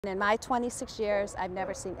In my 26 years, I've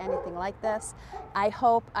never seen anything like this. I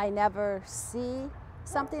hope I never see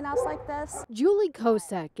something else like this. Julie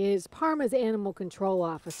Kosek is Parma's animal control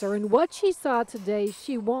officer, and what she saw today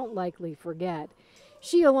she won't likely forget.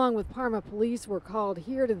 She, along with Parma police, were called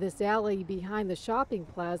here to this alley behind the shopping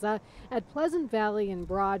plaza at Pleasant Valley and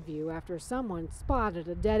Broadview after someone spotted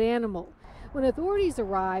a dead animal. When authorities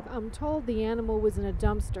arrived, I'm told the animal was in a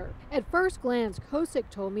dumpster. At first glance, Kosek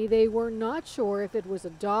told me they were not sure if it was a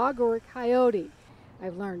dog or a coyote.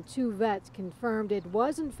 I've learned 2 vets confirmed it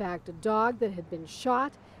was in fact a dog that had been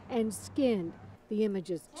shot and skinned. The image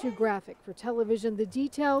is too graphic for television, the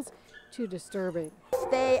details too disturbing.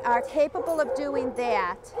 If they are capable of doing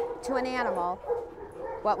that to an animal,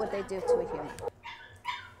 what would they do to a human?